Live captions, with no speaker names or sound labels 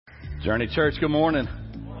Journey Church, good morning.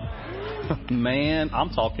 Man, I'm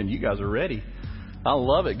talking. You guys are ready. I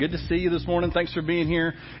love it. Good to see you this morning. Thanks for being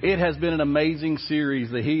here. It has been an amazing series,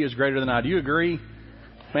 The He is Greater Than I. Do you agree?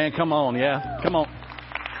 Man, come on. Yeah, come on.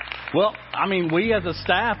 Well, I mean, we as a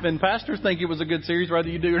staff and pastors think it was a good series, whether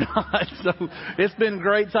you do or not. So it's been a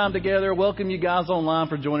great time together. Welcome you guys online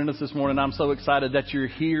for joining us this morning. I'm so excited that you're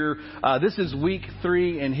here. This is week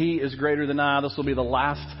 3, and He is Greater Than I. This will be the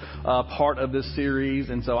last part of this series.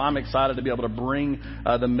 And so I'm excited to be able to bring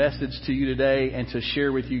the message to you today and to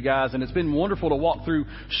share with you guys. And it's been wonderful to walk through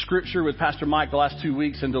Scripture with Pastor Mike the last 2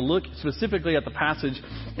 weeks and to look specifically at the passage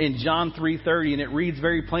in John 3:30. And it reads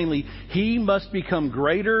very plainly, He must become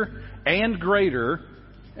greater and greater,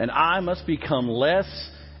 and I must become less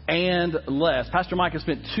and less. Pastor Mike has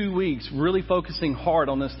spent 2 weeks really focusing hard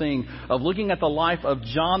on this thing of looking at the life of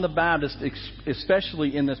John the Baptist,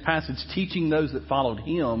 especially in this passage, teaching those that followed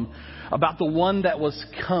him about the one that was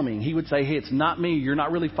coming. He would say, hey, it's not me. You're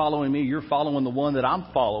not really following me. You're following the one that I'm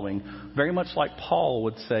following. Very much like Paul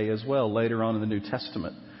would say as well later on in the New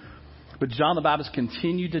Testament. But John the Baptist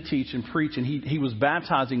continued to teach and preach, and he was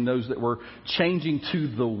baptizing those that were changing to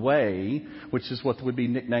the way, which is what would be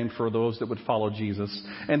nicknamed for those that would follow Jesus.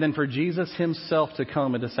 And then for Jesus himself to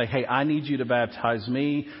come and to say, hey, I need you to baptize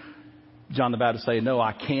me. John the Baptist say, no,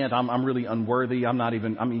 I can't. I'm really unworthy.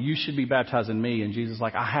 You should be baptizing me. And Jesus is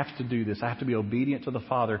like, I have to do this. I have to be obedient to the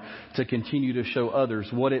Father to continue to show others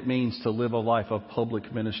what it means to live a life of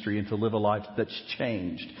public ministry and to live a life that's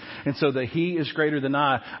changed. And so the He is greater than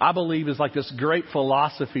I believe is like this great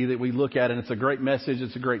philosophy that we look at. And it's a great message.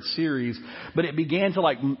 It's a great series. But it began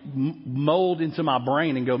to mold into my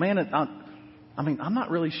brain and go, man, I'm not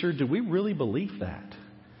really sure. Do we really believe that?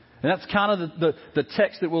 And that's kind of the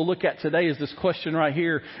text that we'll look at today is this question right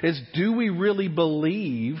here is, do we really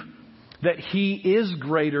believe that He is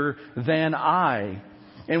greater than I?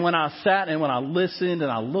 And when I sat and when I listened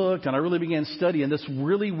and I looked and I really began studying, this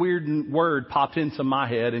really weird word popped into my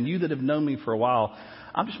head. And you that have known me for a while,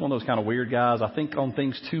 I'm just one of those kind of weird guys. I think on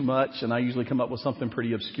things too much, and I usually come up with something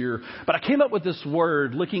pretty obscure. But I came up with this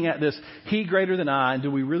word looking at this He greater than I, and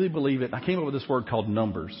do we really believe it? I came up with this word called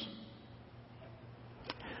numbers.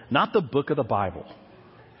 Not the book of the Bible.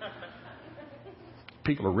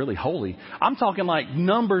 People are really holy. I'm talking like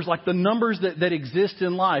numbers, like the numbers that exist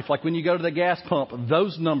in life. Like when you go to the gas pump,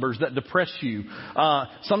 those numbers that depress you.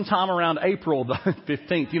 Sometime around April the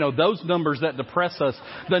 15th, those numbers that depress us.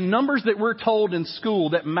 The numbers that we're told in school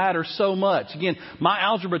that matter so much. Again, my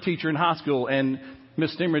algebra teacher in high school, and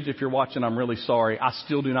Miss Stimridge, if you're watching, I'm really sorry. I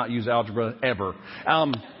still do not use algebra ever.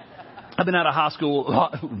 I've been out of high school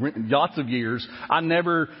lots of years. I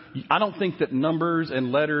don't think that numbers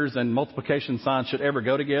and letters and multiplication signs should ever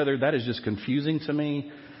go together. That is just confusing to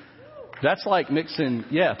me. That's like mixing,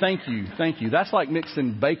 thank you. That's like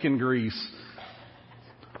mixing bacon grease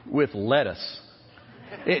with lettuce.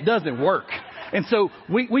 It doesn't work. And so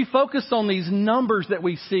we focused on these numbers that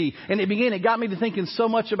we see. And it got me to thinking so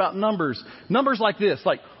much about numbers. Numbers like this,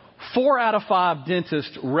 like 4 out of 5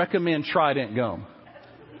 dentists recommend Trident gum.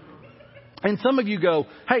 And some of you go,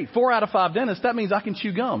 hey, 4 out of 5 dentists, that means I can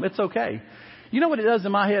chew gum. It's okay. You know what it does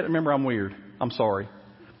in my head? Remember, I'm weird. I'm sorry.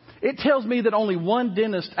 It tells me that only 1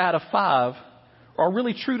 dentist out of 5 are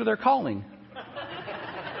really true to their calling.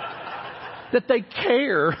 That they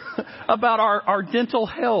care about our dental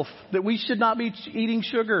health, that we should not be eating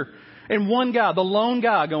sugar. And one guy, the lone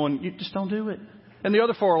guy going, you just don't do it. And the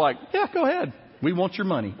other 4 are like, yeah, go ahead. We want your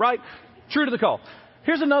money, right? True to the call.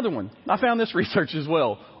 Here's another one. I found this research as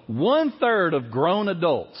well. 1/3 of grown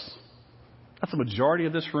adults, that's the majority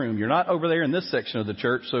of this room. You're not over there in this section of the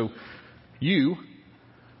church, so you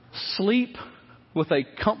sleep with a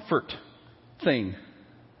comfort thing.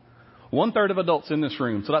 1/3 of adults in this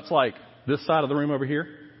room. So that's like this side of the room over here.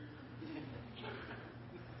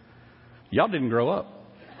 Y'all didn't grow up.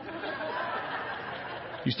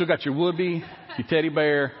 You still got your whoopee, your teddy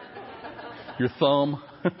bear, your thumb.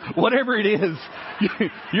 Whatever it is,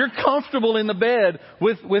 you're comfortable in the bed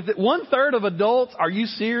with 1/3 of adults. Are you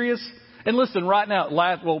serious? And listen, right now,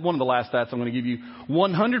 one of the last stats I'm going to give you,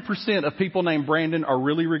 100% of people named Brandon are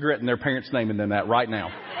really regretting their parents naming them that right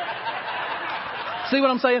now. See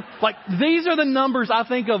what I'm saying? Like, these are the numbers I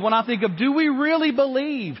think of when I think of, do we really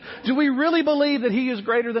believe? Do we really believe that He is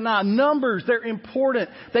greater than I? Numbers, they're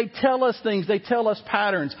important. They tell us things. They tell us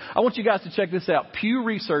patterns. I want you guys to check this out. Pew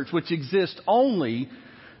Research, which exists only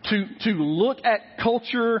to look at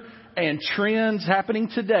culture and trends happening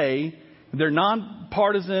today. They're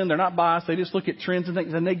nonpartisan. They're not biased. They just look at trends and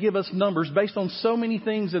things, and they give us numbers based on so many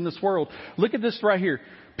things in this world. Look at this right here.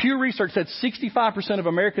 Pew Research said 65% of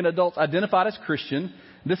American adults identified as Christian.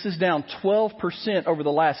 This is down 12% over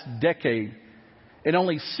the last decade. And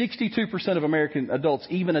only 62% of American adults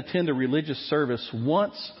even attend a religious service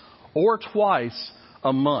once or twice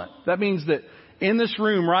a month. That means that in this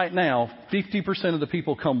room right now, 50% of the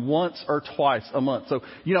people come once or twice a month. So,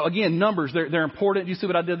 again, numbers, they're important. You see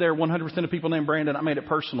what I did there? 100% of people named Brandon. I made it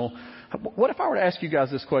personal. What if I were to ask you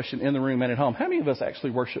guys this question in the room and at home? How many of us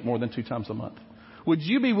actually worship more than 2 times a month? Would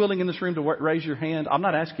you be willing in this room to raise your hand? I'm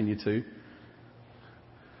not asking you to.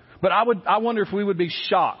 But I wonder if we would be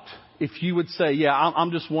shocked if you would say, yeah, I'm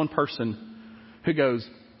just one person who goes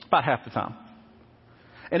about half the time.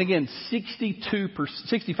 And again,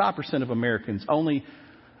 65% of Americans only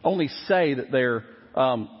say that they're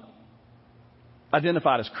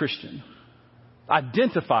identified as Christian.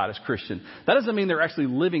 Identified as Christian. That doesn't mean they're actually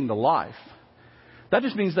living the life. That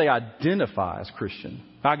just means they identify as Christian.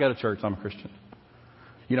 I go to church, I'm a Christian.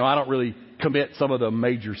 I don't really commit some of the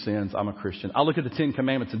major sins, I'm a Christian. I look at the 10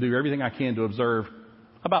 Commandments and do everything I can to observe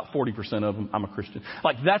about 40% of them, I'm a Christian.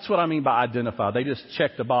 That's what I mean by identify. They just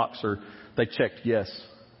checked a box or they checked yes.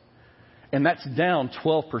 And that's down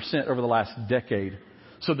 12% over the last decade.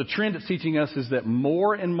 So the trend it's teaching us is that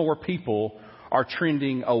more and more people are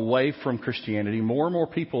trending away from Christianity. More and more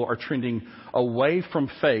people are trending away from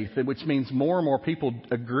faith, which means more and more people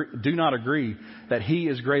do not agree that He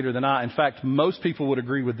is greater than I. In fact, most people would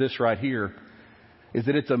agree with this right here, is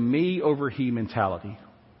that it's a me over He mentality.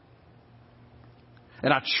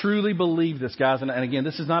 And I truly believe this, guys. And again,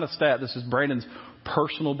 this is not a stat. This is Brandon's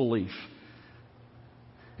personal belief.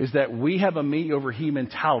 Is that we have a me over He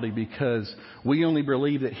mentality because we only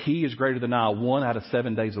believe that He is greater than I 1 out of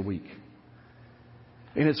 7 days a week.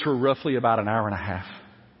 And it's for roughly about an hour and a half.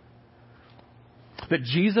 That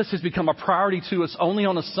Jesus has become a priority to us only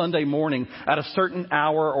on a Sunday morning at a certain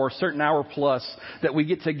hour or a certain hour plus that we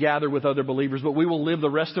get to gather with other believers. But we will live the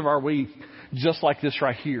rest of our week just like this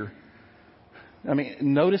right here.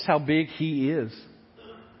 Notice how big He is.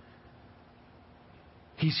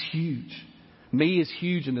 He's huge. Me is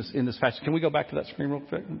huge in this passage. Can we go back to that screen real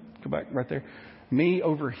quick? Go back right there. Me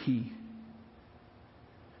over He.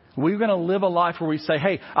 We're going to live a life where we say,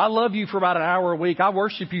 hey, I love you for about an hour a week. I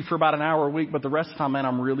worship you for about an hour a week. But the rest of the time, man,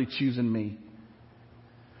 I'm really choosing me.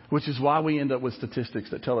 Which is why we end up with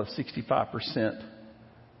statistics that tell us 65%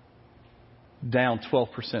 down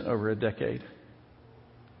 12% over a decade.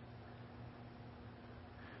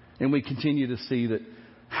 And we continue to see that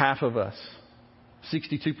half of us,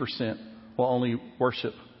 62%, will only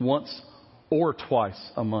worship once or twice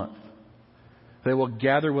a month. They will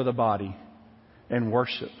gather with a body and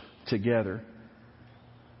worship together.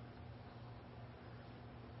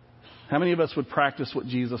 How many of us would practice what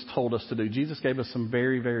Jesus told us to do? Jesus gave us some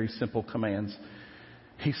very, very simple commands.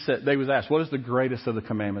 He said, they was asked, what is the greatest of the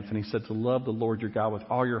commandments? And He said to love the Lord your God with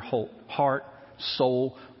all your whole heart,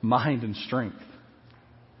 soul, mind, and strength.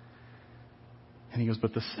 And He goes,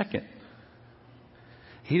 but the second.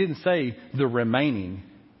 He didn't say the remaining.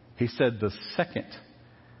 He said the second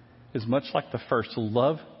is much like the first, to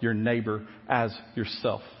love your neighbor as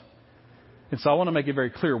yourself. And so I want to make it very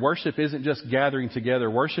clear. Worship isn't just gathering together.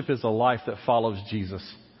 Worship is a life that follows Jesus.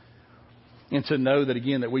 And to know that,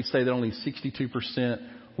 again, that we say that only 62%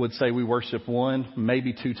 would say we worship 1,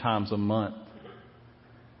 maybe 2 times a month.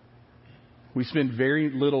 We spend very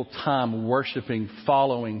little time worshiping,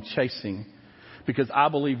 following, chasing. Because I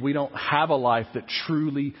believe we don't have a life that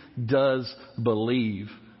truly does believe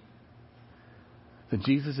that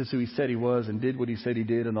Jesus is who He said He was and did what He said He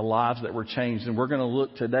did, and the lives that were changed. And we're going to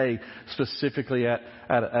look today specifically at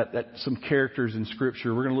some characters in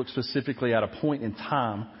Scripture. We're going to look specifically at a point in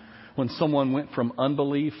time when someone went from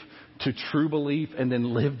unbelief to true belief and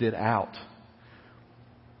then lived it out.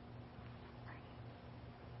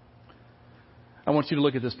 I want you to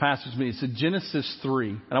look at this passage with me. It's in Genesis 3.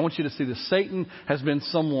 And I want you to see that Satan has been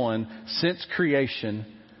someone since creation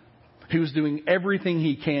who's doing everything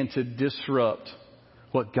he can to disrupt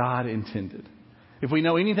what God intended. If we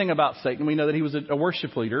know anything about Satan, we know that he was a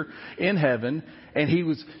worship leader in heaven. And he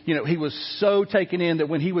was so taken in that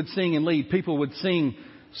when he would sing and lead, people would sing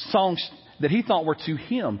songs that he thought were to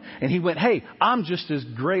him. And he went, hey, I'm just as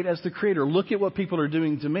great as the Creator. Look at what people are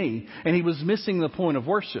doing to me. And he was missing the point of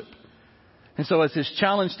worship. And so as his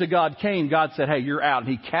challenge to God came, God said, hey, you're out.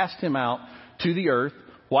 And He cast him out to the earth,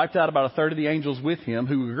 wiped out about a third of the angels with him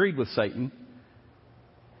who agreed with Satan.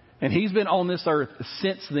 And he's been on this earth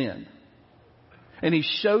since then. And he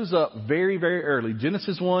shows up very, very early.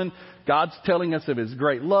 Genesis 1, God's telling us of His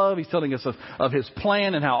great love. He's telling us of His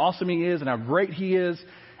plan and how awesome He is and how great He is.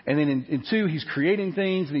 And then in 2, he's creating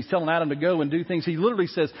things and he's telling Adam to go and do things. He literally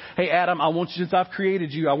says, hey, Adam, I want you, since I've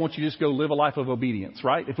created you, I want you to just go live a life of obedience,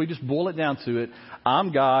 right? If we just boil it down to it,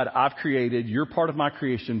 I'm God, I've created, you're part of my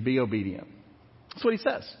creation, be obedient. That's what he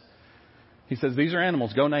says. He says, these are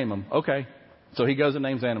animals, go name them. Okay. So he goes and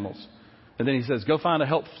names animals. And then he says, go find a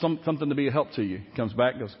help, something to be a help to you. He comes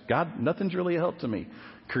back and goes, God, nothing's really a help to me.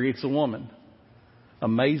 Creates a woman.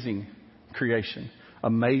 Amazing creation.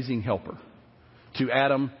 Amazing helper. To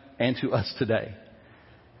Adam and to us today.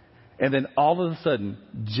 And then all of a sudden,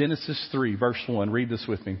 Genesis 3, verse 1, read this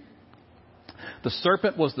with me. The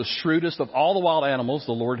serpent was the shrewdest of all the wild animals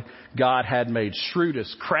the Lord God had made.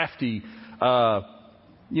 Shrewdest, crafty.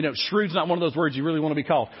 Shrewd's not one of those words you really want to be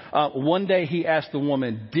called. One day he asked the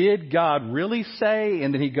woman, did God really say?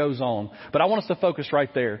 And then he goes on. But I want us to focus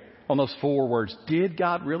right there on those 4 words. Did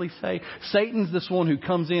God really say? Satan's this one who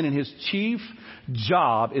comes in and his chief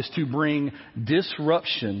job is to bring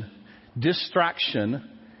disruption, distraction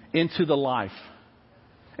into the life.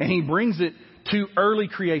 And he brings it to early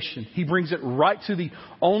creation. He brings it right to the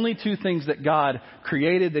only 2 things that God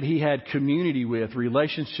created that he had community with,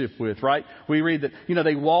 relationship with, right? We read that,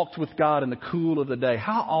 they walked with God in the cool of the day.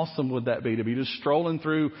 How awesome would that be to be just strolling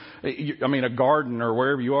through, a garden or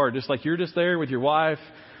wherever you are, just like you're just there with your wife.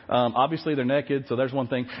 Obviously they're naked, so there's one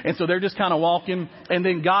thing. And so they're just kind of walking, and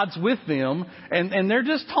then God's with them, and they're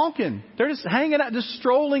just talking. They're just hanging out, just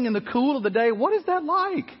strolling in the cool of the day. What is that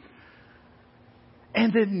like?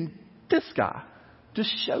 And then this guy just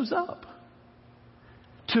shows up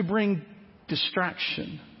to bring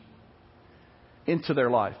distraction into their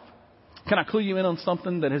life. Can I clue you in on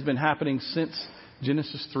something that has been happening since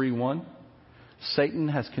Genesis 3:1? Satan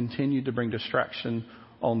has continued to bring distraction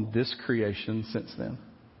on this creation since then.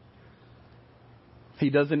 He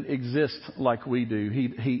doesn't exist like we do.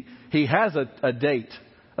 He has a date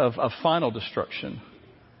of final destruction.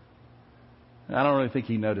 I don't really think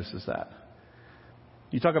he notices that.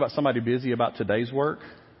 You talk about somebody busy about today's work.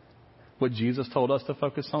 What Jesus told us to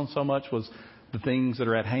focus on so much was the things that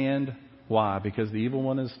are at hand. Why? Because the evil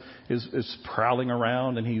one is prowling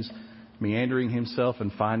around and he's meandering himself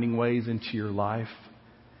and finding ways into your life.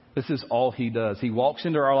 This is all he does. He walks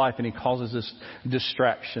into our life and he causes this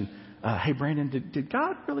distraction. Hey, Brandon, did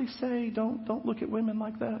God really say don't look at women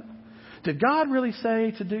like that? Did God really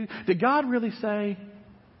say to do? Did God really say?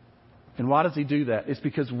 And why does he do that? It's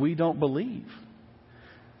because we don't believe.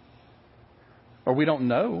 Or we don't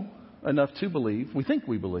know enough to believe. We think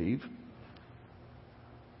we believe.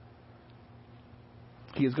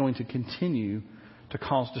 He is going to continue to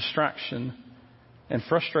cause distraction and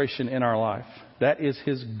frustration in our life. That is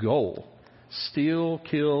his goal. Steal,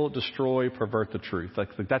 kill, destroy, pervert the truth.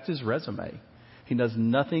 That's his resume. He does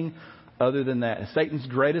nothing other than that. Satan's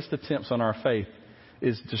greatest attempts on our faith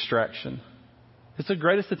is distraction. It's the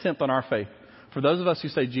greatest attempt on our faith. For those of us who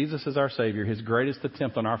say Jesus is our Savior, his greatest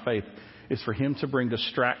attempt on our faith is for him to bring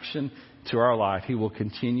distraction to our life. He will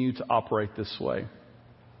continue to operate this way.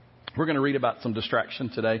 We're going to read about some distraction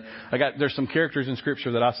today. There's some characters in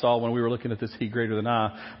Scripture that I saw when we were looking at this He Greater Than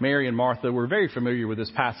I. Mary and Martha. We're very familiar with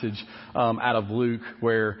this passage out of Luke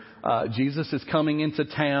where Jesus is coming into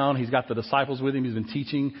town. He's got the disciples with him. He's been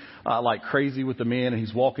teaching like crazy with the men, and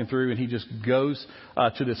he's walking through, and he just goes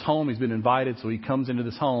to this home. He's been invited, so he comes into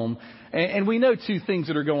this home. And we know 2 things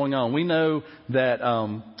that are going on. We know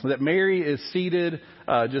that Mary is seated,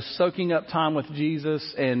 just soaking up time with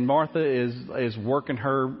Jesus, and Martha is working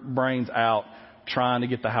her brains out, trying to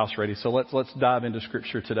get the house ready. So let's dive into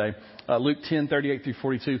Scripture today. Luke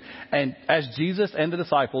 10:38-42. And as Jesus and the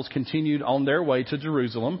disciples continued on their way to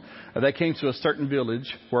Jerusalem, they came to a certain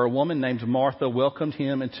village where a woman named Martha welcomed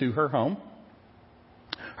him into her home.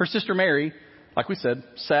 Her sister Mary, like we said,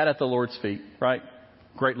 sat at the Lord's feet, right?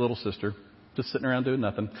 Great little sister, just sitting around doing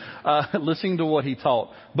nothing, listening to what he taught.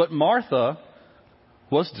 But Martha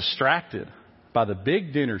was distracted by the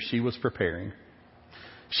big dinner she was preparing.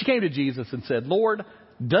 She came to Jesus and said, Lord,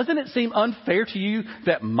 doesn't it seem unfair to you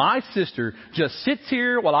that my sister just sits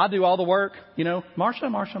here while I do all the work? Marcia.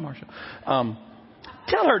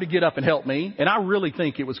 Tell her to get up and help me. And I really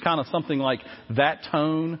think it was kind of something like that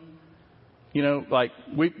tone.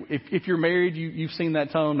 If you're married, you've seen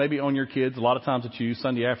that tone maybe on your kids. A lot of times it's you,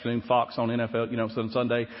 Sunday afternoon, Fox on NFL,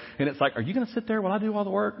 Sunday. And it's like, are you going to sit there while I do all the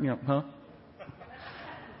work? Huh?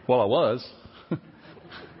 Well, I was.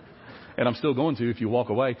 And I'm still going to if you walk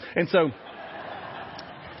away. And so,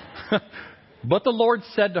 but the Lord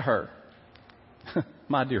said to her,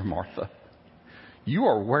 my dear Martha, you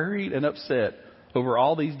are worried and upset over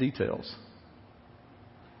all these details.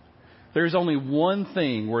 There's only one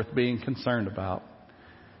thing worth being concerned about.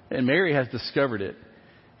 And Mary has discovered it.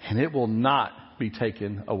 And it will not be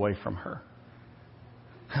taken away from her.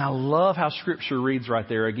 And I love how Scripture reads right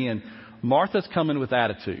there. Again, Martha's coming with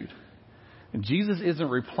attitude. And Jesus isn't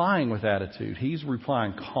replying with attitude. He's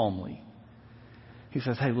replying calmly. He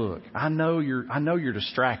says, hey, look, I know you're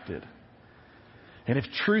distracted. And if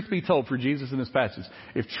truth be told for Jesus in this passage,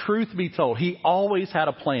 if truth be told, he always had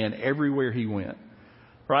a plan everywhere he went.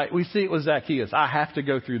 Right? We see it with Zacchaeus. I have to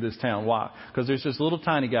go through this town. Why? Because there's this little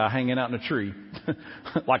tiny guy hanging out in a tree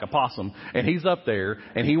like a possum. And he's up there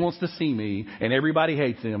and he wants to see me and everybody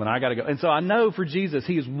hates him and I got to go. And so I know for Jesus,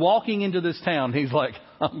 he is walking into this town. He's like,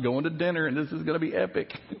 I'm going to dinner and this is going to be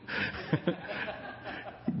epic.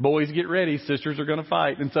 Boys, get ready. Sisters are going to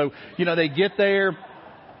fight. And so, they get there.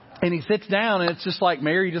 And he sits down and it's just like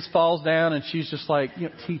Mary just falls down and she's just like,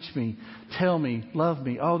 teach me, tell me, love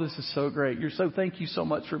me. Oh, this is so great. Thank you so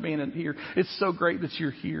much for being in here. It's so great that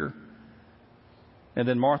you're here. And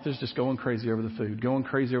then Martha's just going crazy over the food, going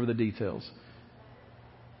crazy over the details.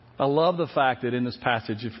 I love the fact that in this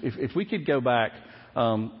passage, if we could go back,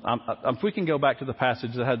 if we can go back to the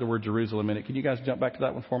passage that had the word Jerusalem in it, can you guys jump back to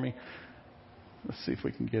that one for me? Let's see if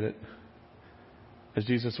we can get it. As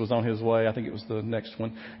Jesus was on his way, I think it was the next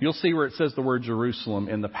one. You'll see where it says the word Jerusalem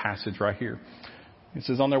in the passage right here. It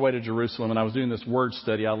says on their way to Jerusalem, and I was doing this word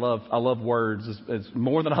study. I love words. It's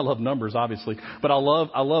more than I love numbers, obviously. But I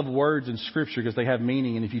love words in Scripture because they have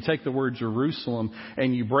meaning. And if you take the word Jerusalem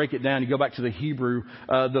and you break it down, you go back to the Hebrew,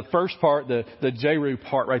 the first part, the Jeru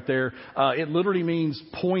part right there, it literally means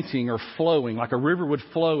pointing or flowing, like a river would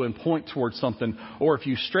flow and point towards something. Or if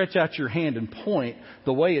you stretch out your hand and point,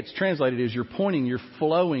 the way it's translated is you're pointing, you're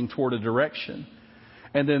flowing toward a direction.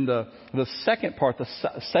 And then the second part, the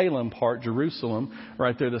Salem part, Jerusalem,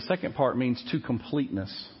 right there, the second part means to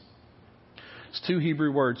completeness. It's two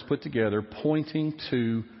Hebrew words put together, pointing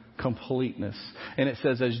to completeness. And it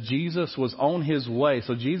says as Jesus was on his way,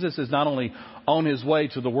 so Jesus is not only on his way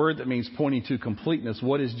to the word that means pointing to completeness.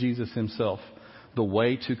 What is Jesus himself? The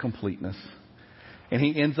way to completeness. And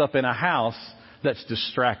he ends up in a house that's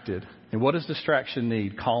distracted. And what does distraction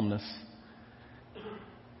need? Calmness.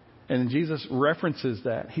 And Jesus references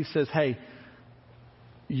that. He says, hey,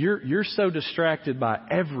 you're so distracted by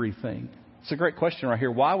everything. It's a great question right here.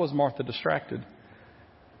 Why was Martha distracted?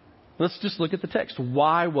 Let's just look at the text.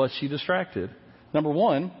 Why was she distracted? Number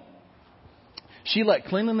one, she let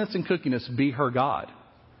cleanliness and cookiness be her God.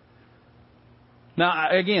 Now,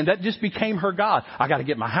 again, that just became her God. I got to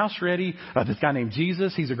get my house ready. This guy named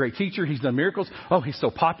Jesus, he's a great teacher. He's done miracles. Oh, he's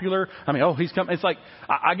so popular. He's come. It's like,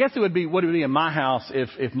 I guess it would be what it would be in my house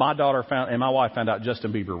if my daughter and my wife found out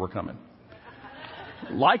Justin Bieber were coming.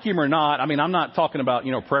 Like him or not, I'm not talking about,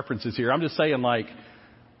 preferences here. I'm just saying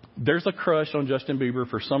there's a crush on Justin Bieber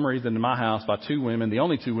for some reason in my house by two women, the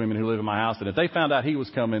only two women who live in my house. And if they found out he was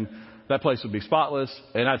coming, that place would be spotless,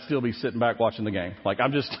 and I'd still be sitting back watching the game.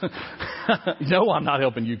 I'm just, I'm not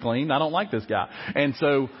helping you clean. I don't like this guy. And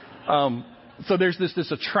so there's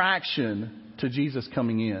this attraction to Jesus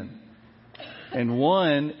coming in. And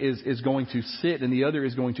one is going to sit, and the other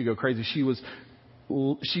is going to go crazy.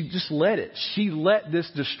 She just let it. She let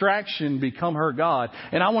this distraction become her God.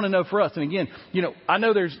 And I want to know for us, and again, I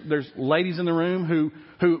know there's ladies in the room who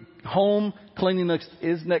home cleanliness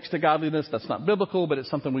is next to godliness. That's not biblical, but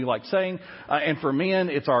it's something we like saying. And for men,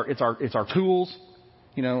 it's our tools.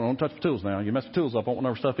 Don't touch the tools now. You mess the tools up, I won't know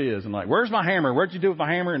where stuff is. And where's my hammer? Where'd you do with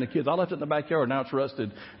my hammer? And the kids, I left it in the backyard. Now it's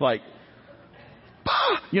rusted.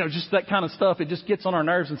 Just that kind of stuff. It just gets on our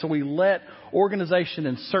nerves. And so we let organization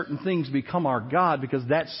and certain things become our God because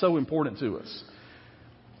that's so important to us.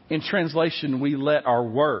 In translation, we let our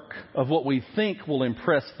work of what we think will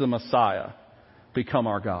impress the Messiah become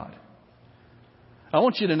our God. I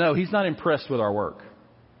want you to know he's not impressed with our work.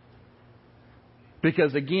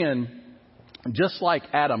 Because again, just like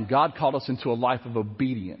Adam, God called us into a life of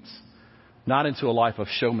obedience, not into a life of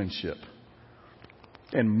showmanship.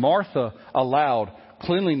 And Martha allowed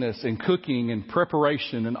cleanliness and cooking and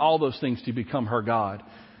preparation and all those things to become her God.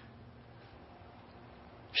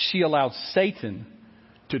 She allowed Satan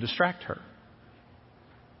to distract her.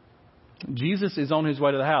 Jesus is on his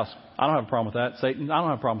way to the house. I don't have a problem with that. Satan, I don't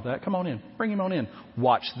have a problem with that. Come on in. Bring him on in.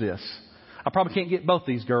 Watch this. I probably can't get both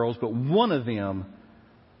these girls, but one of them,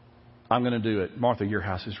 I'm going to do it. Martha, your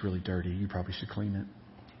house is really dirty. You probably should clean it.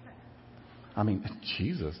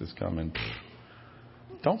 Jesus is coming.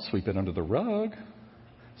 Don't sweep it under the rug.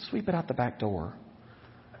 Sweep it out the back door.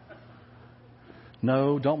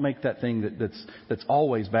 No, don't make that thing that's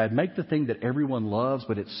always bad. Make the thing that everyone loves,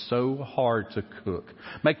 but it's so hard to cook.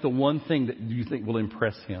 Make the one thing that you think will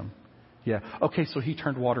impress him. Yeah. Okay, so he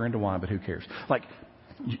turned water into wine, but who cares?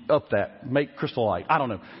 Up that. Make Crystal Light. I don't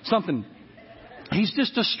know. Something. He's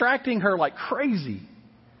just distracting her like crazy.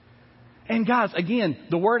 And guys, again,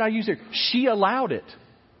 the word I use here, she allowed it.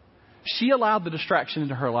 She allowed the distraction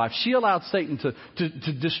into her life. She allowed Satan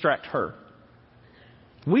to distract her.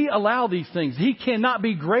 We allow these things. He cannot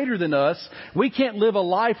be greater than us. We can't live a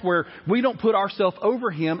life where we don't put ourselves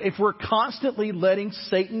over him if we're constantly letting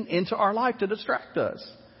Satan into our life to distract us.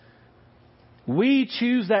 We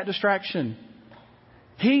choose that distraction.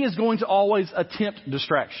 He is going to always attempt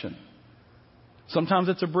distraction. Sometimes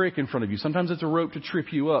it's a brick in front of you. Sometimes it's a rope to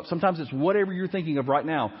trip you up. Sometimes it's whatever you're thinking of right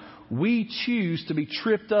now. We choose to be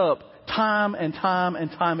tripped up time and time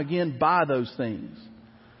and time again by those things.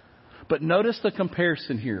 But notice the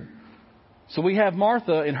comparison here. So we have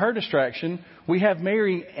Martha and her distraction. We have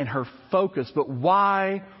Mary and her focus. But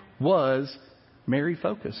why was Mary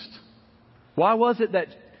focused? Why was it that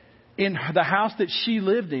in the house that she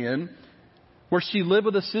lived in, where she lived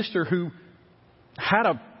with a sister who had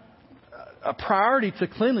a priority to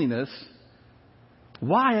cleanliness,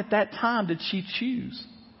 why at that time did she choose?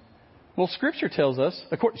 Well, Scripture tells us,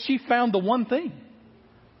 she found the one thing.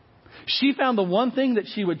 She found the one thing that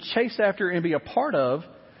she would chase after and be a part of,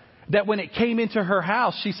 that when it came into her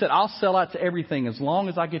house, she said, I'll sell out to everything as long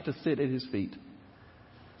as I get to sit at his feet.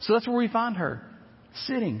 So that's where we find her,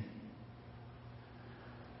 sitting.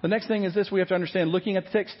 The next thing is this, we have to understand, looking at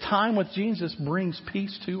the text, time with Jesus brings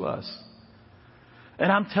peace to us.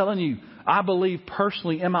 And I'm telling you, I believe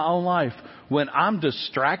personally in my own life, when I'm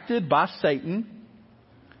distracted by Satan,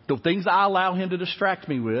 the things I allow him to distract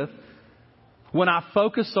me with, when I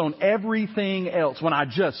focus on everything else, when I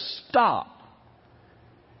just stop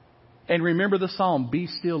and remember the psalm, be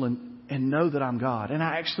still and know that I'm God. And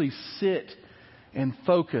I actually sit and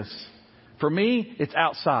focus. For me, it's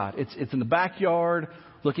outside. It's in the backyard,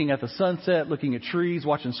 looking at the sunset, looking at trees,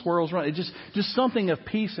 watching squirrels run. It's just something of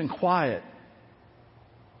peace and quiet.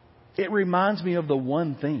 It reminds me of the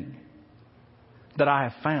one thing that I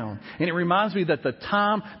have found. And it reminds me that the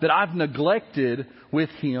time that I've neglected with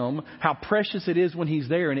him, how precious it is when he's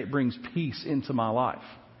there, and it brings peace into my life.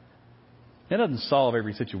 It doesn't solve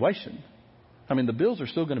every situation. I mean, the bills are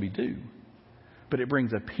still going to be due. But it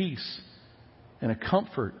brings a peace and a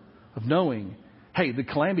comfort of knowing, hey, the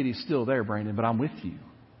calamity is still there, Brandon, but I'm with you.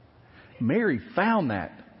 Mary found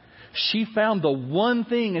that. She found the one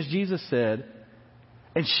thing, as Jesus said,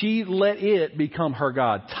 and she let it become her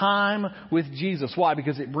God. Time with Jesus. Why?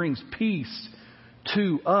 Because it brings peace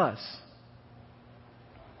to us.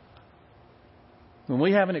 When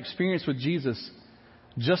we have an experience with Jesus,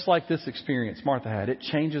 just like this experience Martha had, it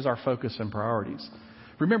changes our focus and priorities.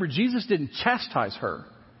 Remember, Jesus didn't chastise her.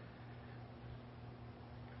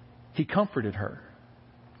 He comforted her.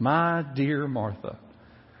 My dear Martha,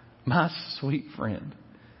 my sweet friend,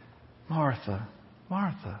 Martha,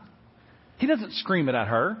 Martha. He doesn't scream it at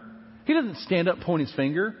her. He doesn't stand up, point his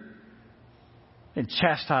finger, and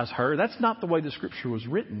chastise her. That's not the way the Scripture was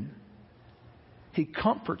written. He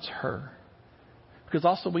comforts her. Because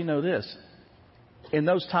also we know this. In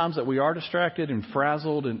those times that we are distracted and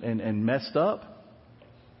frazzled and messed up,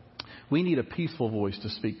 we need a peaceful voice to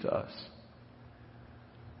speak to us.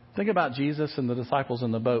 Think about Jesus and the disciples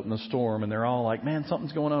in the boat in the storm, and they're all like, man,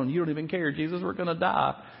 something's going on. You don't even care, Jesus, we're going to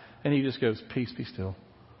die. And he just goes, peace, be still.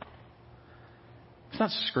 He's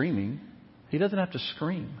not screaming. He doesn't have to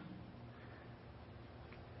scream.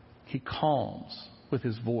 He calms with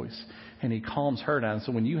his voice, and he calms her down.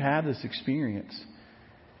 So when you have this experience,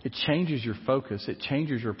 it changes your focus. It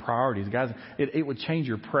changes your priorities. Guys, it would change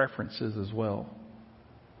your preferences as well.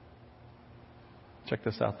 Check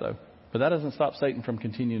this out, though. But that doesn't stop Satan from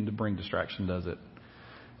continuing to bring distraction, does it?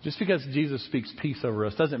 Just because Jesus speaks peace over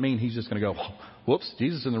us doesn't mean he's just going to go, whoops,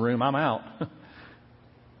 Jesus in the room, I'm out.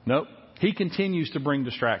 Nope. He continues to bring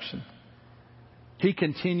distraction. He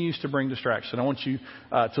continues to bring distraction. I want you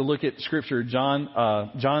to look at Scripture, John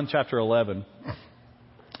chapter 11.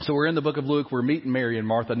 So we're in the book of Luke. We're meeting Mary and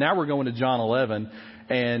Martha. Now we're going to John 11.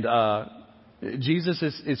 And Jesus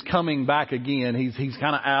is coming back again. He's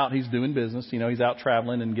kind of out. He's doing business. You know, he's out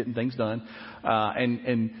traveling and getting things done.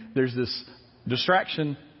 And there's this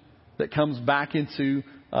distraction that comes back into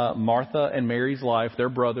Martha and Mary's life. Their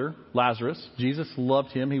brother, Lazarus. Jesus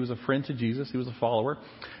loved him. He was a friend to Jesus. He was a follower.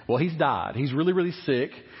 Well, he's died. He's really, really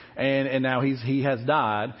sick. And now he has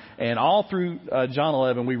died. And all through John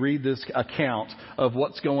 11, we read this account of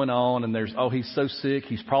what's going on. And there's, he's so sick.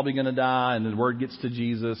 He's probably going to die. And the word gets to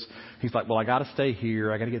Jesus. He's like, well, I got to stay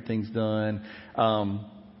here. I got to get things done.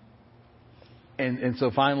 And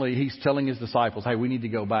so finally he's telling his disciples, hey, we need to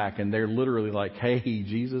go back. And they're literally like, hey,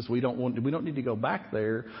 Jesus, we don't need to go back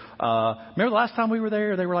there. Remember the last time we were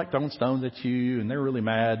there, they were like throwing stones at you and they were really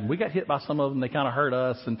mad. And we got hit by some of them. They kind of hurt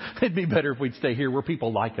us, and it'd be better if we'd stay here where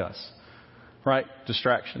people like us. Right?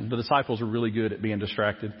 Distraction. The disciples are really good at being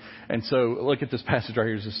distracted. And so look at this passage right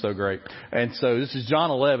here. This is so great. And so this is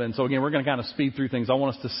John 11. So again, we're going to kind of speed through things. I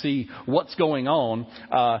want us to see what's going on.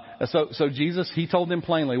 So Jesus, he told them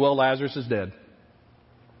plainly, well, Lazarus is dead.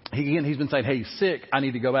 He's been saying, hey, he's sick. I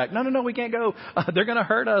need to go back. No, we can't go. They're going to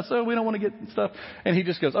hurt us. Oh, we don't want to get stuff. And he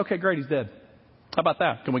just goes, okay, great. He's dead. How about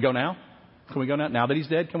that? Can we go now? Can we go now? Now that he's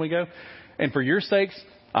dead, can we go? And for your sakes,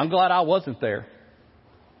 I'm glad I wasn't there.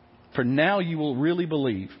 For now you will really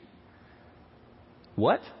believe.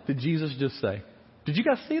 What did Jesus just say? Did you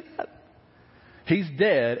guys see that? He's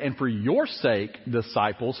dead, and for your sake,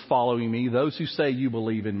 disciples following me, those who say you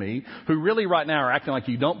believe in me, who really right now are acting like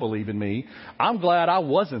you don't believe in me, I'm glad I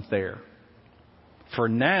wasn't there. For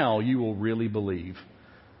now you will really believe.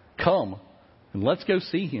 Come, and let's go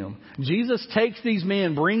see him. Jesus takes these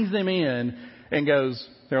men, brings them in, and goes,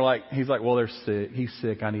 he's like, well, they're sick. He's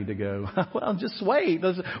sick. I need to go. Well, just wait.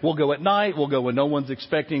 We'll go at night. We'll go when no one's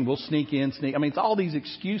expecting. We'll sneak in. I mean, it's all these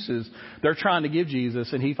excuses they're trying to give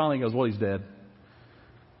Jesus. And he finally goes, well, he's dead.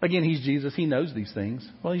 Again, he's Jesus. He knows these things.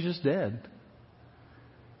 Well, he's just dead.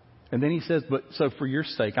 And then he says, but so for your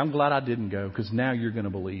sake, I'm glad I didn't go, because now you're going to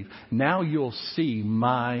believe. Now you'll see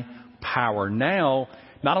my power. Now,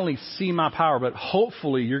 not only see my power, but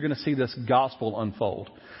hopefully you're going to see this gospel unfold.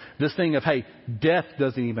 This thing of, hey, death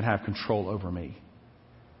doesn't even have control over me.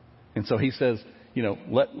 And so he says,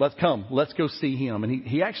 let's come. Let's go see him. And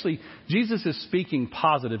he actually, Jesus is speaking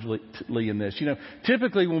positively in this.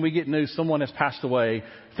 Typically when we get news someone has passed away,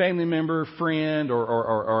 family member, friend,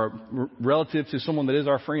 or relative to someone that is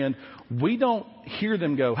our friend, we don't hear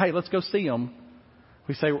them go, hey, let's go see him.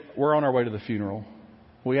 We say, we're on our way to the funeral.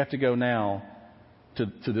 We have to go now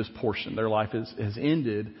to this portion. Their life has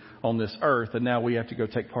ended on this earth, and now we have to go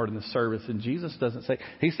take part in the service. And Jesus doesn't say,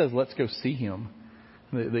 he says, let's go see him.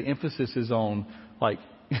 The emphasis is on, like,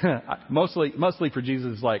 mostly for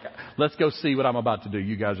Jesus, like, let's go see what I'm about to do.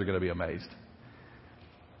 You guys are going to be amazed.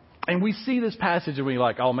 And we see this passage and we're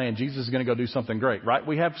like, oh man, Jesus is going to go do something great, right?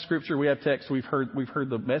 We have scripture, we have text, we've heard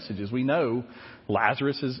the messages. We know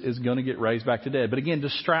Lazarus is going to get raised back to dead. But again,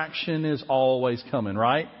 distraction is always coming,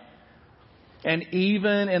 right? And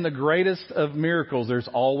even in the greatest of miracles, there's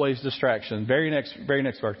always distraction. Very next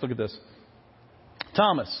verse. Look at this.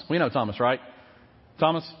 Thomas. We know Thomas, right?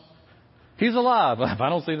 Thomas. He's alive. If I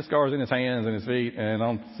don't see the scars in his hands and his feet, and I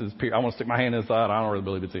want to stick my hand inside, I don't really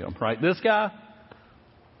believe it's him, right? This guy.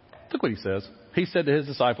 Look what he says. He said to his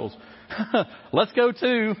disciples, let's go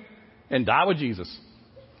too and die with Jesus.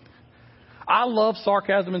 I love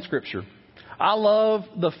sarcasm in Scripture. I love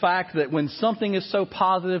the fact that when something is so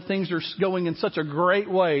positive, things are going in such a great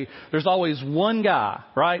way, there's always one guy,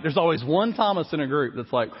 right? There's always one Thomas in a group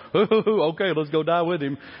that's like, okay, let's go die with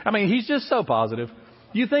him. I mean, he's just so positive.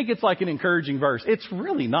 You think it's like an encouraging verse. It's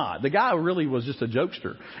really not. The guy really was just a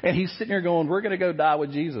jokester. And he's sitting here going, we're going to go die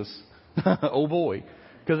with Jesus. Oh boy.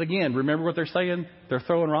 Because again, remember what they're saying? They're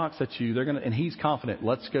throwing rocks at you. And he's confident.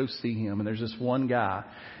 Let's go see him. And there's this one guy.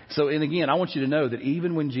 So, and again, I want you to know that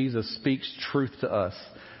even when Jesus speaks truth to us,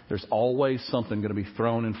 there's always something going to be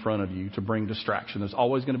thrown in front of you to bring distraction. There's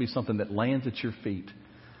always going to be something that lands at your feet.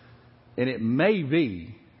 And it may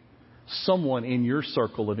be someone in your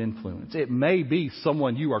circle of influence. It may be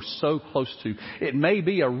someone you are so close to. It may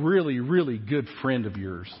be a really, really good friend of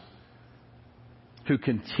yours who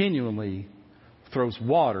continually throws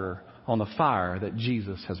water on the fire that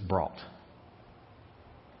Jesus has brought.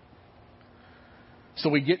 So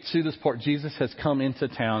we get to this part. Jesus has come into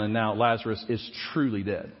town and now Lazarus is truly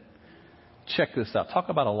dead. Check this out. Talk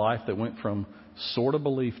about a life that went from sort of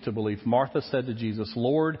belief to belief. Martha said to Jesus,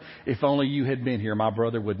 Lord, if only you had been here, my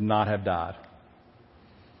brother would not have died.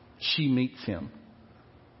 She meets him.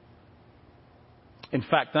 In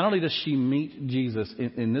fact, not only does she meet Jesus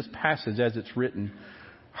in this passage as it's written,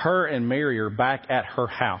 her and Mary are back at her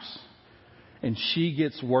house. And she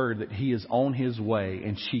gets word that he is on his way,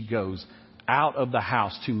 and she goes out of the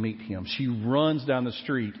house to meet him. She runs down the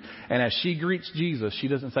street, and as she greets Jesus, she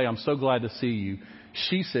doesn't say, I'm so glad to see you.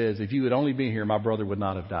 She says, if you had only been here, my brother would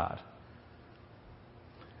not have died.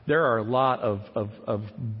 There are a lot of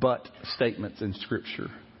but statements in Scripture.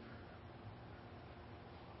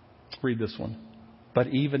 Read this one. But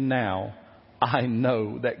even now, I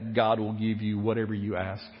know that God will give you whatever you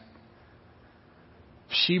ask.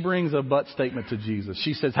 She brings a but statement to Jesus.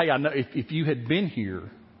 She says, hey, I know if you had been here,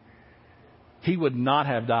 he would not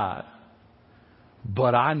have died.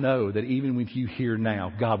 But I know that even with you here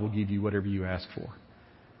now, God will give you whatever you ask for.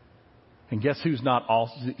 And guess who's not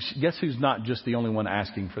just the only one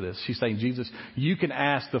asking for this? She's saying, Jesus, you can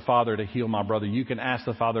ask the Father to heal my brother. You can ask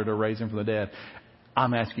the Father to raise him from the dead.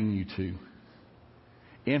 I'm asking you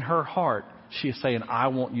to. In her heart, she is saying, I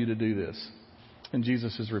want you to do this. And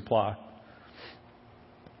Jesus' reply,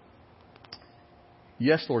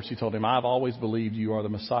 yes, Lord, she told him, I've always believed you are the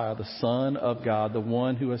Messiah, the Son of God, the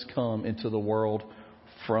one who has come into the world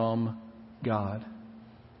from God.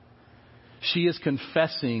 She is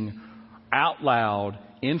confessing out loud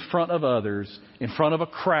in front of others, in front of a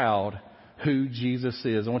crowd, who Jesus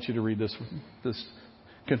is. I want you to read this. This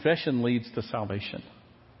confession leads to salvation.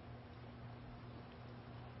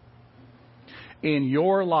 In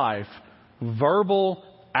your life, verbal,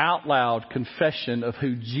 out loud confession of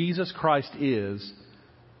who Jesus Christ is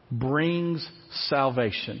brings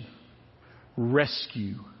salvation,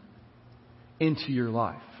 rescue into your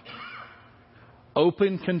life.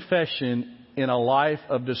 Open confession in a life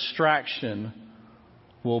of distraction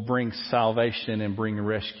will bring salvation and bring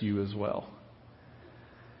rescue as well.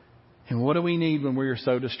 And what do we need when we are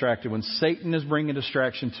so distracted? When Satan is bringing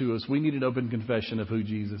distraction to us, we need an open confession of who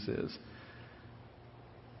Jesus is.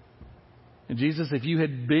 And Jesus, if you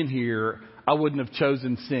had been here, I wouldn't have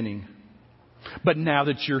chosen sinning. But now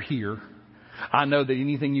that you're here, I know that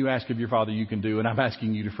anything you ask of your Father you can do, and I'm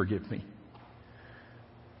asking you to forgive me.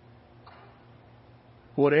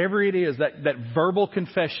 Whatever it is, that verbal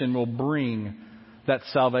confession will bring that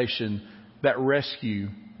salvation, that rescue,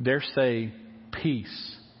 dare say,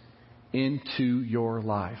 peace into your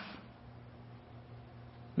life.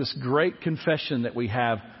 This great confession that we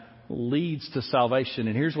have leads to salvation.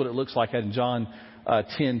 And here's what it looks like in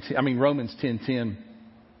Romans 10:10.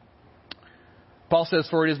 Paul says,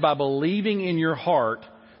 for it is by believing in your heart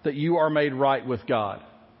that you are made right with God.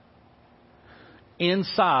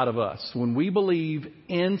 Inside of us, when we believe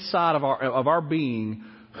inside of our being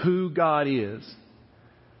who God is,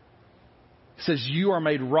 it says you are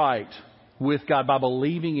made right with God by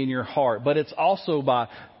believing in your heart. But it's also by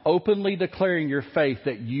openly declaring your faith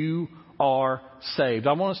that you are saved.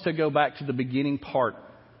 I want us to go back to the beginning part.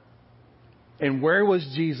 And where was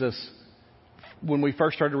Jesus when we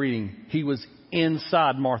first started reading? He was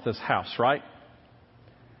inside Martha's house, right?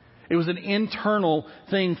 It was an internal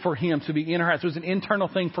thing for him to be in her house. It was an internal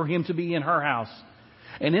thing for him to be in her house.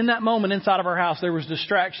 And in that moment inside of her house, there was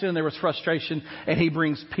distraction, there was frustration, and he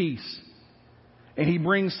brings peace. And he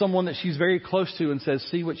brings someone that she's very close to and says,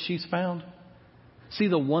 see what she's found? See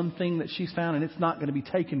the one thing that she's found, and it's not going to be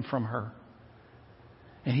taken from her.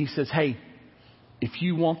 And he says, hey, if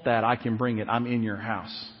you want that, I can bring it. I'm in your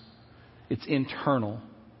house. It's internal.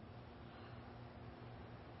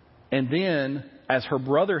 And then, as her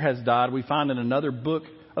brother has died, we find in another book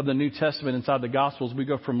of the New Testament inside the Gospels, we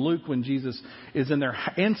go from Luke when Jesus is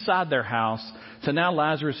inside their house to now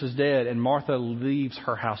Lazarus is dead and Martha leaves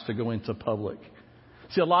her house to go into public.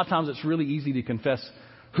 See, a lot of times it's really easy to confess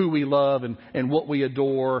who we love and what we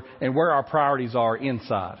adore and where our priorities are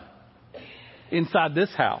inside. Inside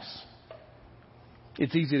this house,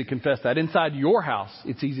 it's easy to confess that. Inside your house,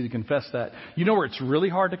 it's easy to confess that. You know where it's really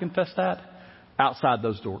hard to confess that? Outside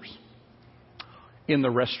those doors. In the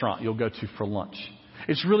restaurant you'll go to for lunch.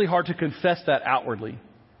 It's really hard to confess that outwardly.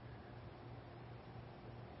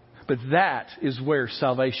 But that is where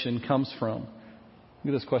salvation comes from. Look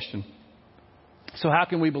at this question. So how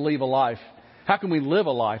can we believe a life? How can we live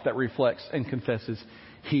a life that reflects and confesses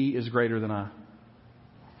He is greater than I?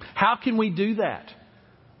 How can we do that?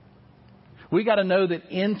 We got to know that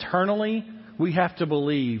internally we have to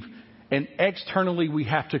believe and externally we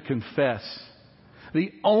have to confess.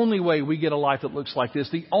 The only way we get a life that looks like this,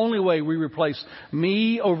 the only way we replace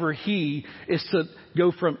me over he, is to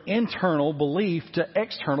go from internal belief to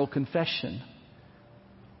external confession.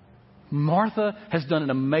 Martha has done an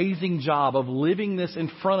amazing job of living this in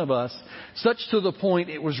front of us, such to the point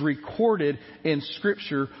it was recorded in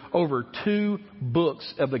Scripture over 2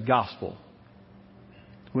 books of the gospel.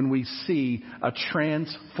 When we see a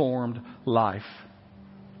transformed life.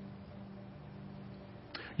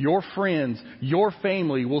 Your friends, your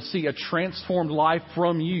family will see a transformed life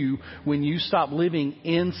from you when you stop living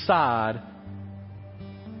inside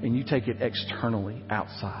and you take it externally,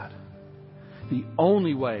 outside. The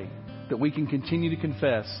only way that we can continue to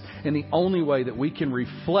confess and the only way that we can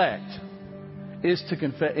reflect is to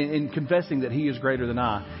confess, in confessing that He is greater than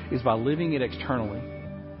I, is by living it externally.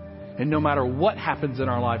 And no matter what happens in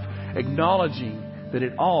our life, acknowledging that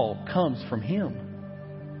it all comes from Him.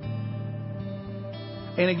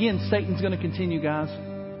 And again, Satan's going to continue, guys.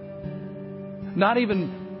 Not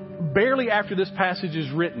even barely after this passage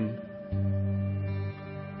is written,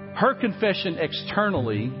 her confession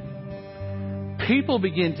externally, people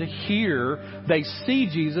begin to hear, they see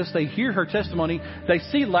Jesus, they hear her testimony, they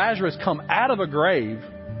see Lazarus come out of a grave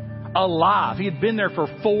alive. He had been there for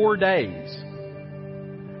 4 days.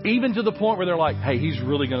 Even to the point where they're like, hey, he's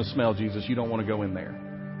really going to smell, Jesus. You don't want to go in there.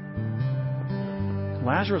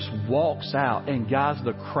 Lazarus walks out, and guys,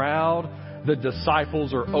 the crowd, the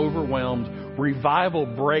disciples are overwhelmed. Revival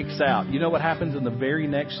breaks out. You know what happens in the very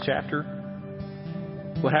next chapter?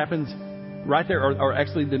 What happens right there, or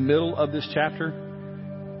actually the middle of this chapter?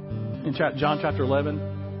 In John chapter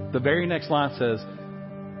 11, the very next line says,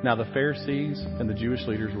 now the Pharisees and the Jewish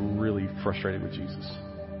leaders were really frustrated with Jesus.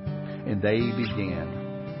 And they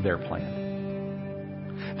began their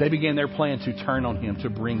plan. They began their plan to turn on him, to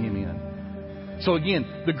bring him in. So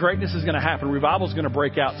again, the greatness is going to happen. Revival is going to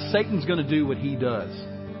break out. Satan's going to do what he does.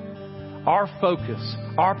 Our focus,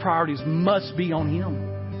 our priorities must be on him.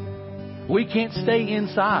 We can't stay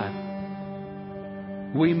inside.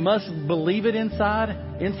 We must believe it inside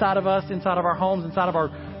of us, inside of our homes, inside of our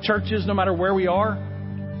churches, no matter where we are.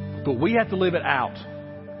 But we have to live it out.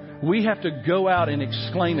 We have to go out and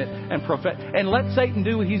exclaim it and profess, and let Satan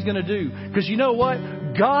do what he's going to do. Because you know what?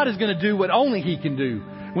 God is going to do what only he can do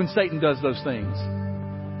when Satan does those things.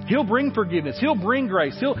 He'll bring forgiveness. He'll bring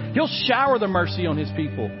grace. He'll shower the mercy on his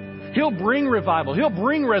people. He'll bring revival. He'll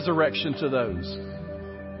bring resurrection to those.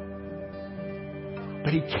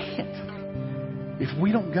 But he can't if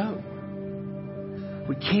we don't go.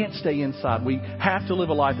 We can't stay inside. We have to live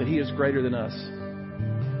a life that he is greater than us.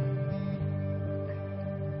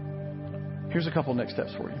 Here's a couple next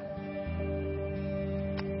steps for you.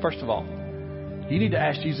 First of all, you need to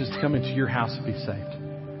ask Jesus to come into your house and be saved.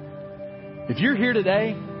 If you're here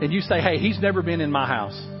today and you say, hey, he's never been in my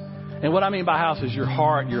house. And what I mean by house is your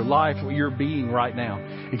heart, your life, your being right now.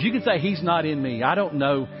 If you can say he's not in me, I don't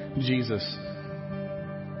know Jesus.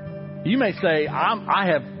 You may say, I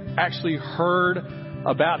have actually heard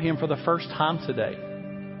about him for the first time today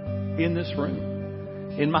in this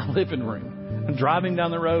room, in my living room. I'm driving down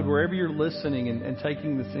the road, wherever you're listening and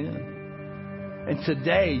taking this in. And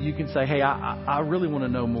today you can say, hey, I really want to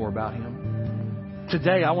know more about him.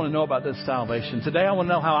 Today I want to know about this salvation. Today I want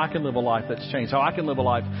to know how I can live a life that's changed, how I can live a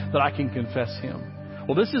life that I can confess him.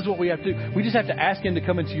 Well, this is what we have to do. We just have to ask him to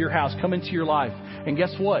come into your house, come into your life. And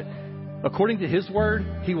guess what? According to his word,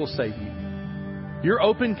 he will save you. Your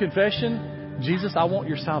open confession, Jesus, I want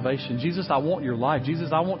your salvation. Jesus, I want your life.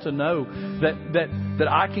 Jesus, I want to know that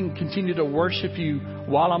I can continue to worship you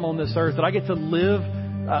while I'm on this earth, that I get to live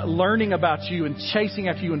learning about you and chasing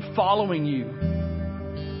after you and following you.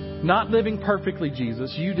 Not living perfectly,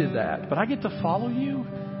 Jesus. You did that. But I get to follow you.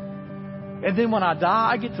 And then when I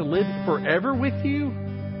die, I get to live forever with you.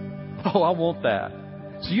 Oh, I want that.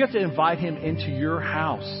 So you have to invite him into your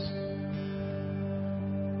house.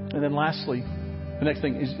 And then lastly, the next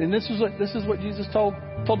thing is, and this is what Jesus told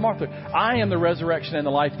Martha. I am the resurrection and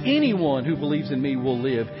the life. Anyone who believes in me will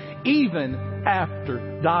live, even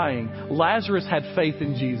after dying. Lazarus had faith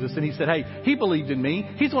in Jesus, and he said, hey, he believed in me.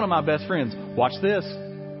 He's one of my best friends. Watch this.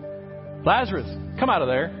 Lazarus, come out of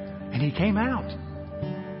there. And he came out.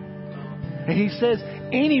 And he says,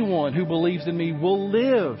 anyone who believes in me will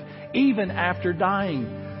live, even after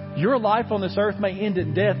dying. Your life on this earth may end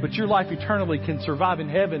in death, but your life eternally can survive in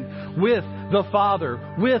heaven with the Father,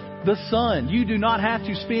 with the Son. You do not have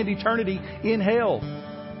to spend eternity in hell.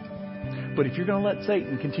 But if you're going to let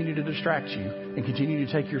Satan continue to distract you and continue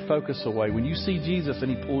to take your focus away, when you see Jesus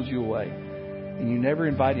and he pulls you away and you never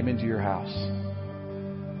invite him into your house,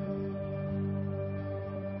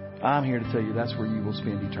 I'm here to tell you that's where you will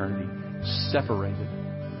spend eternity, separated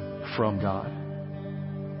from God.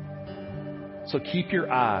 So keep your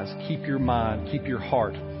eyes, keep your mind, keep your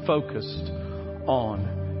heart focused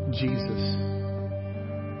on Jesus.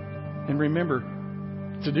 And remember,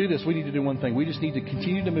 to do this, we need to do one thing. We just need to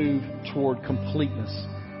continue to move toward completeness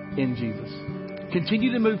in Jesus.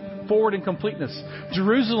 Continue to move forward in completeness.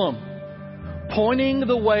 Jerusalem, pointing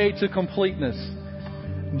the way to completeness.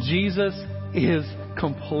 Jesus is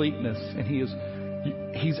completeness, and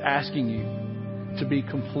He's asking you to be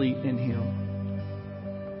complete in Him.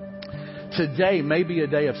 Today may be a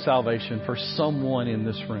day of salvation for someone in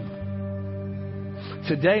this room.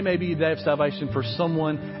 Today may be a day of salvation for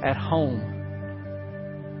someone at home.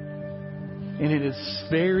 And it is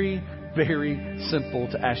very, very simple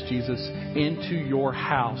to ask Jesus into your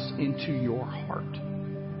house, into your heart.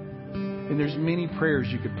 And there's many prayers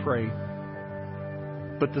you could pray.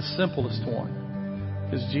 But the simplest one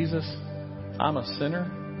is, Jesus, I'm a sinner.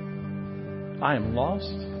 I am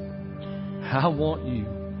lost. I want you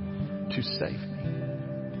to save me.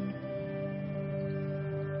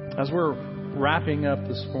 As we're wrapping up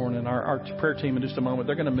this morning, our prayer team in just a moment,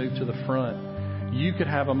 they're going to move to the front. You could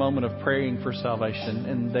have a moment of praying for salvation,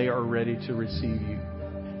 and they are ready to receive you.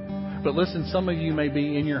 But listen, some of you may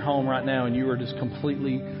be in your home right now and you are just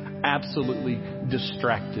completely, absolutely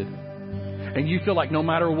distracted. And you feel like no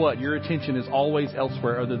matter what, your attention is always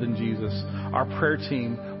elsewhere other than Jesus. Our prayer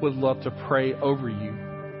team would love to pray over you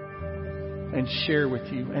and share with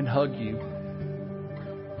you and hug you.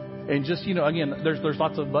 And just, again, there's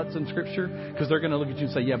lots of buts in Scripture because they're going to look at you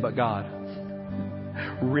and say, yeah, but God,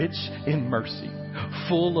 rich in mercy,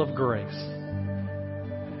 full of grace,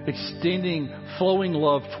 extending, flowing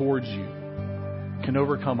love towards you, can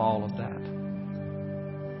overcome all of that.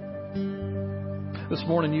 This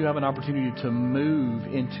morning you have an opportunity to move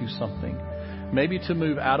into something. Maybe to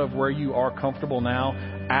move out of where you are comfortable now,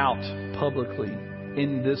 out publicly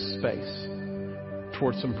in this space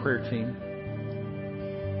towards some prayer team.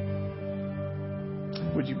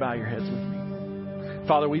 Would you bow your heads with me?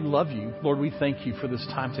 Father, we love you. Lord, we thank you for this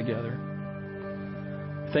time together.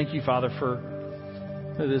 Thank you, Father, for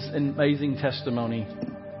this amazing testimony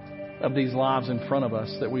of these lives in front of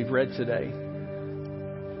us that we've read today,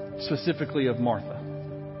 specifically of Martha.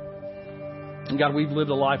 And God, we've lived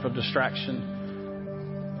a life of distraction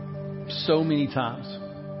so many times.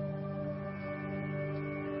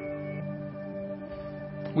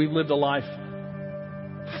 We've lived a life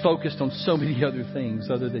focused on so many other things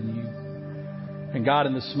other than you. And God,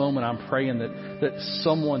 in this moment, I'm praying that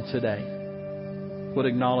someone today would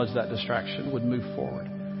acknowledge that distraction, would move forward.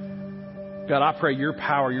 God, I pray your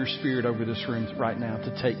power, your spirit over this room right now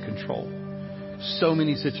to take control. So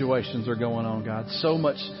many situations are going on, God. So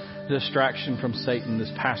much distraction from Satan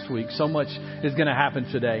this past week. So much is going to happen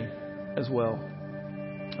today as well.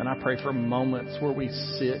 And I pray for moments where we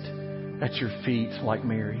sit at your feet like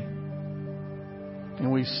Mary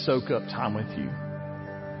and we soak up time with you.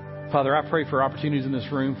 Father, I pray for opportunities in this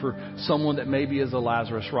room for someone that maybe is a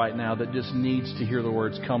Lazarus right now that just needs to hear the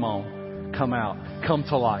words, come on, come out, come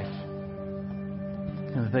to life.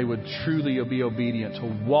 And that they would truly be obedient to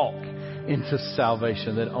walk into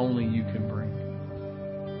salvation that only you can bring.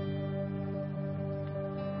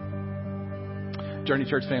 Journey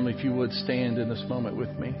Church family, if you would stand in this moment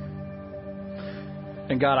with me.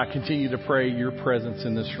 And God, I continue to pray your presence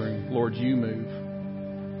in this room. Lord, you move.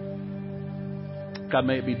 God,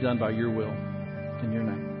 may it be done by your will in your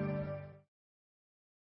name.